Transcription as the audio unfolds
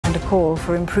call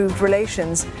for improved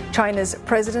relations. China's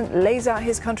president lays out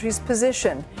his country's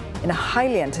position in a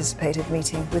highly anticipated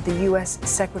meeting with the US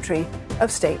Secretary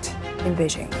of State in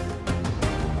Beijing.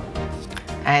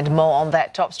 And more on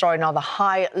that top story now, the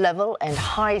high-level and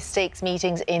high-stakes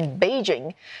meetings in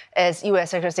Beijing as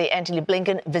US Secretary of State Antony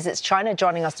Blinken visits China.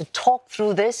 Joining us to talk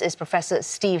through this is Professor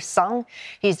Steve Tsang.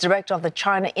 He's director of the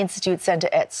China Institute Center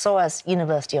at SOAS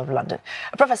University of London.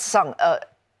 Professor Tsang,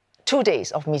 2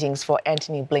 days of meetings for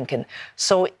Antony Blinken.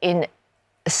 So in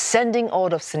ascending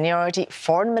order of seniority,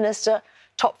 foreign minister,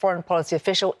 top foreign policy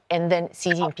official, and then Xi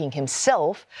Jinping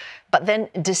himself, but then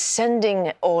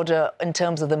descending order in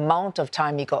terms of the amount of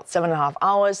time he got, 7.5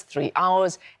 hours, 3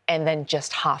 hours, and then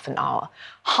just half an hour.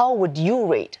 How would you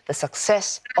rate the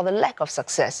success or the lack of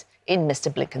success in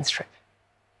Mr. Blinken's trip?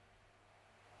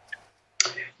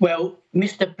 Well,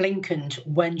 Mr. Blinken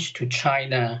went to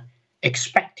China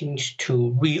expecting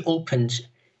to reopen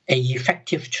an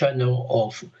effective channel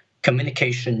of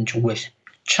communication with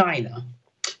China,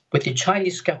 with the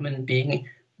Chinese government being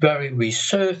very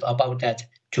reserved about that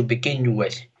to begin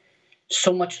with.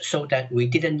 So much so that we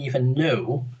didn't even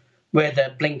know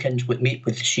whether Blinken would meet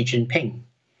with Xi Jinping.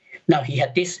 Now, he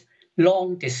had these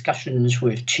long discussions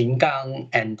with Qin Gang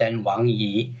and then Wang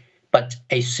Yi, but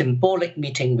a symbolic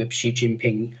meeting with Xi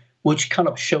Jinping, which kind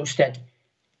of shows that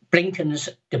Blinken's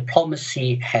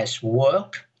diplomacy has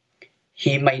worked.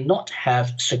 He may not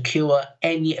have secured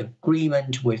any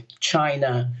agreement with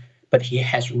China, but he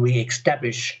has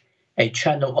re-established a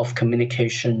channel of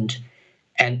communication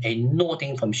and a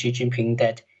nodding from Xi Jinping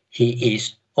that he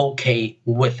is okay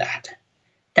with that.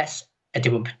 That's a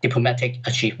diplomatic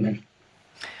achievement.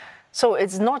 So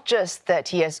it's not just that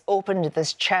he has opened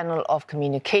this channel of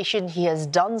communication, he has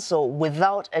done so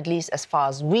without, at least as far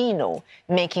as we know,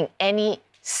 making any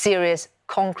serious,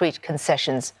 concrete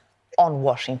concessions on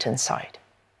Washington's side.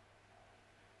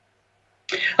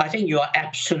 I think you are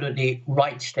absolutely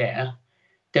right there.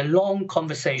 The long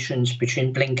conversations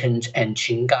between Blinken and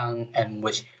Qin Gang and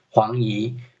with Wang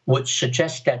Yi would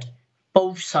suggest that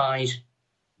both sides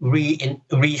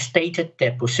restated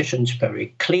their positions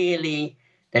very clearly.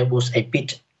 There was a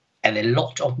bit and a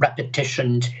lot of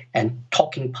repetition and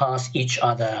talking past each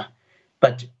other.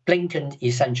 But Blinken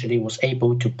essentially was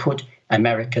able to put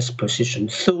America's position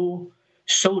through.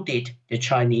 So did the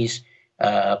Chinese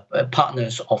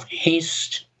partners of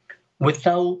his,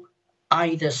 without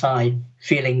either side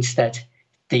feeling that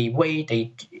the way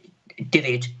they did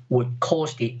it would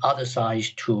cause the other side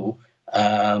to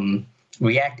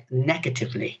react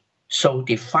negatively. So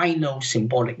the final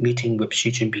symbolic meeting with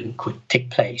Xi Jinping could take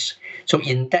place. So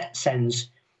in that sense,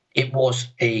 it was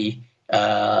a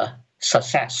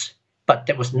success, but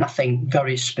there was nothing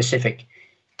very specific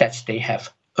that they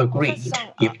have agreed.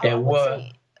 If there were,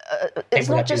 it's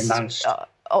not just,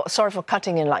 sorry for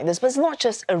cutting in like this, but it's not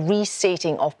just a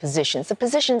restating of positions. The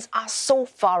positions are so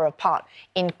far apart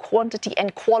in quantity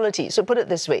and quality. So put it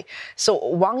this way. So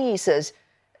Wang Yi says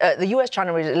the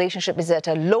US-China relationship is at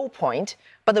a low point,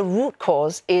 but the root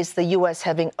cause is the US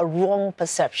having a wrong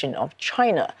perception of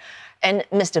China. And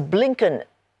Mr. Blinken,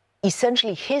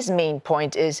 essentially his main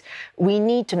point is we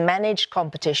need to manage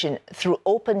competition through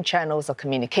open channels of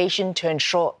communication to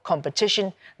ensure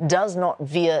competition does not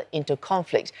veer into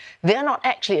conflict. They're not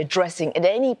actually addressing at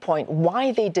any point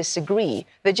why they disagree.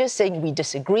 They're just saying we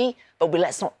disagree, but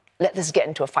let's not let this get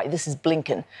into a fight. This is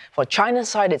Blinken. For China's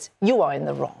side, it's you are in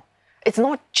the wrong. It's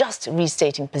not just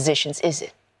restating positions, is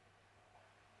it?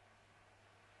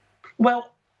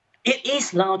 Well, it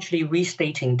is largely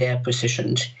restating their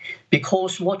positions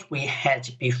because what we had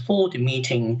before the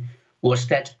meeting was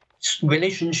that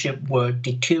relationships were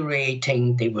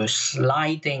deteriorating, they were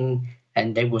sliding,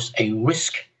 and there was a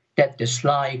risk that the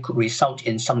slide could result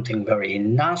in something very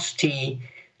nasty.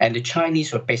 And the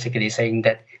Chinese were basically saying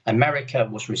that America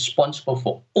was responsible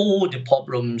for all the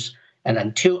problems, and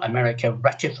until America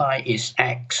ratifies its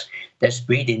acts, there's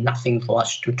really nothing for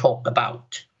us to talk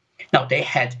about. Now, they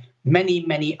had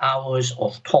many hours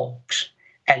of talks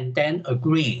and then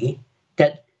agree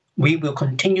that we will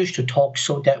continue to talk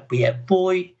so that we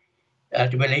avoid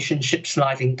the relationship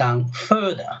sliding down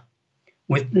further,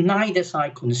 with neither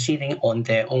side conceding on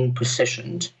their own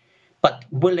positions, but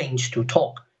willing to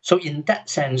talk. So in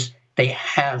that sense, they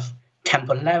have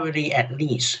temporarily at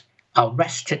least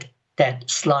arrested that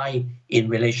slide in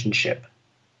relationship.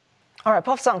 All right,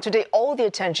 Prof Tsang, today all the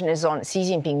attention is on Xi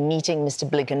Jinping meeting Mr.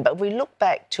 Blinken, but we look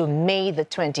back to May the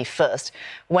 21st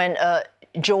when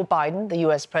Joe Biden, the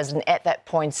US president, at that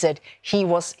point said he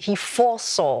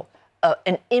foresaw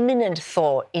an imminent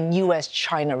thaw in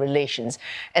US-China relations.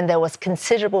 And there was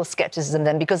considerable skepticism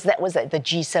then, because that was at the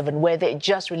G7, where they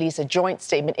just released a joint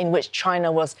statement in which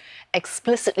China was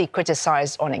explicitly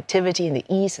criticized on activity in the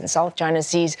East and South China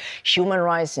Seas, human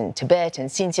rights in Tibet and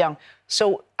Xinjiang.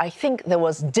 So I think there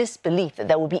was disbelief that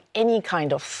there would be any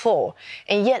kind of thaw.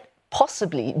 And yet,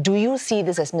 possibly, do you see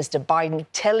this as Mr. Biden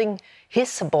telling his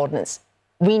subordinates,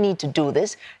 we need to do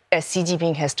this, as Xi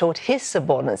Jinping has told his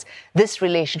subordinates, this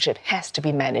relationship has to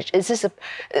be managed?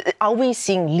 Are we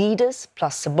seeing leaders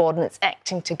plus subordinates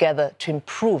acting together to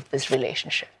improve this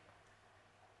relationship?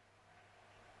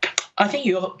 I think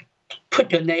you hit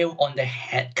the nail on the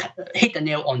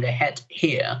head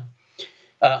here.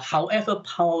 However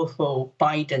powerful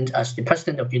Biden as the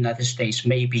President of the United States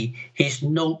may be, he's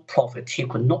no prophet. He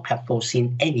could not have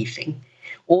foreseen anything.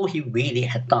 All he really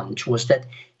had done was that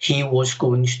he was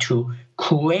going to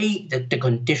create the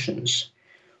conditions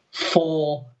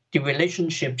for the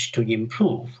relationships to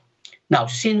improve. Now,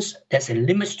 since there's a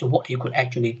limit to what he could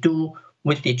actually do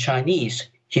with the Chinese,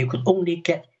 he could only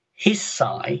get his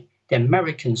side, the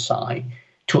American side,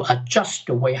 to adjust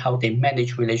the way how they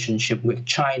manage relationship with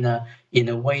China in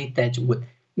a way that would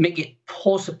make it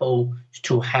possible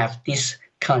to have this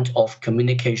kind of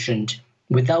communication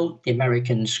without the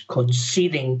Americans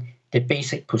conceding the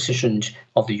basic positions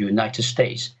of the United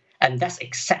States. And that's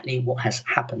exactly what has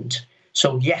happened.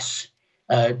 So yes,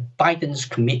 Biden's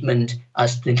commitment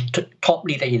as the top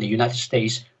leader in the United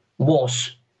States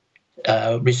was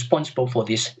responsible for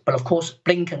this. But of course,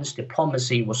 Blinken's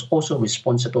diplomacy was also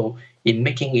responsible in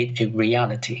making it a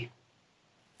reality.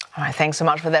 All right, thanks so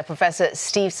much for that, Professor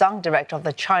Steve Tsang, Director of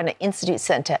the China Institute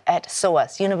Center at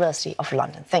SOAS University of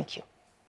London. Thank you.